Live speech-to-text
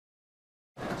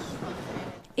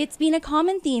It's been a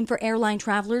common theme for airline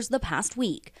travelers the past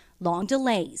week. Long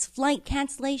delays, flight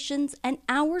cancellations, and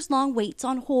hours-long waits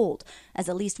on hold, as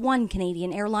at least one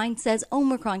Canadian airline says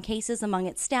Omicron cases among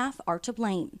its staff are to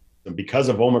blame. And because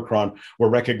of Omicron, we're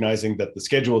recognizing that the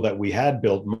schedule that we had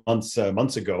built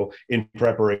months ago in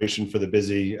preparation for the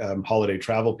busy holiday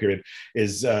travel period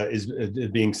is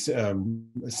being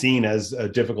seen as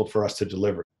difficult for us to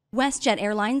deliver. WestJet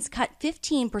Airlines cut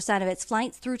 15% of its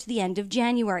flights through to the end of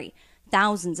January.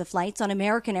 Thousands of flights on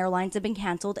American Airlines have been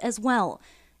canceled as well.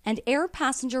 And Air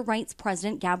Passenger Rights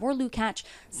President Gabor Lukács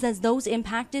says those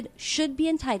impacted should be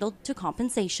entitled to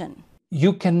compensation.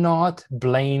 You cannot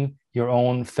blame your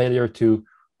own failure to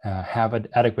have an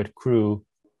adequate crew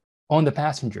on the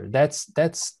passenger. That's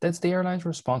the airline's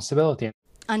responsibility.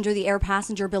 Under the Air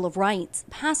Passenger Bill of Rights,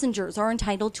 passengers are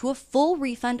entitled to a full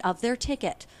refund of their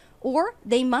ticket, or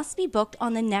they must be booked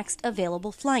on the next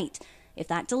available flight. If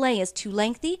that delay is too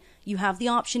lengthy, you have the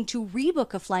option to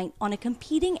rebook a flight on a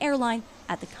competing airline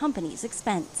at the company's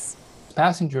expense.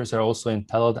 Passengers are also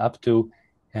entitled up to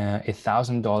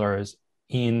 $1,000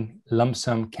 in lump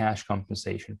sum cash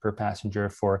compensation per passenger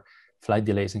for flight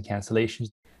delays and cancellations.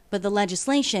 But the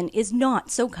legislation is not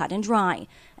so cut and dry.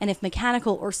 And if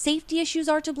mechanical or safety issues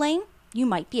are to blame, you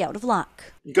might be out of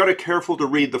luck. You got to be careful to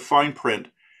read the fine print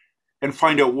and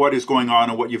find out what is going on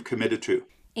and what you've committed to.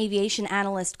 Aviation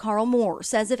analyst Carl Moore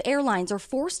says if airlines are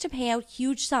forced to pay out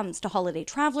huge sums to holiday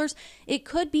travelers, it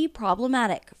could be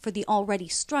problematic for the already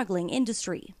struggling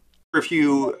industry. If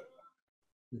you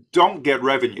don't get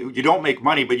revenue, you don't make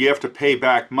money, but you have to pay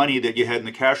back money that you had in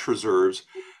the cash reserves,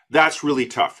 that's really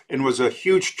tough and was a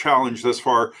huge challenge thus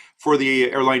far for the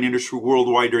airline industry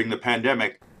worldwide during the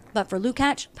pandemic. But for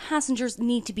Lukács, passengers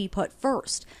need to be put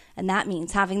first, and that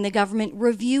means having the government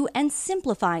review and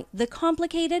simplify the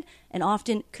complicated and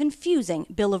often confusing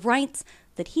Bill of Rights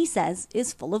that he says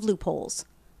is full of loopholes.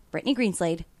 Brittany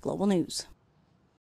Greenslade, Global News.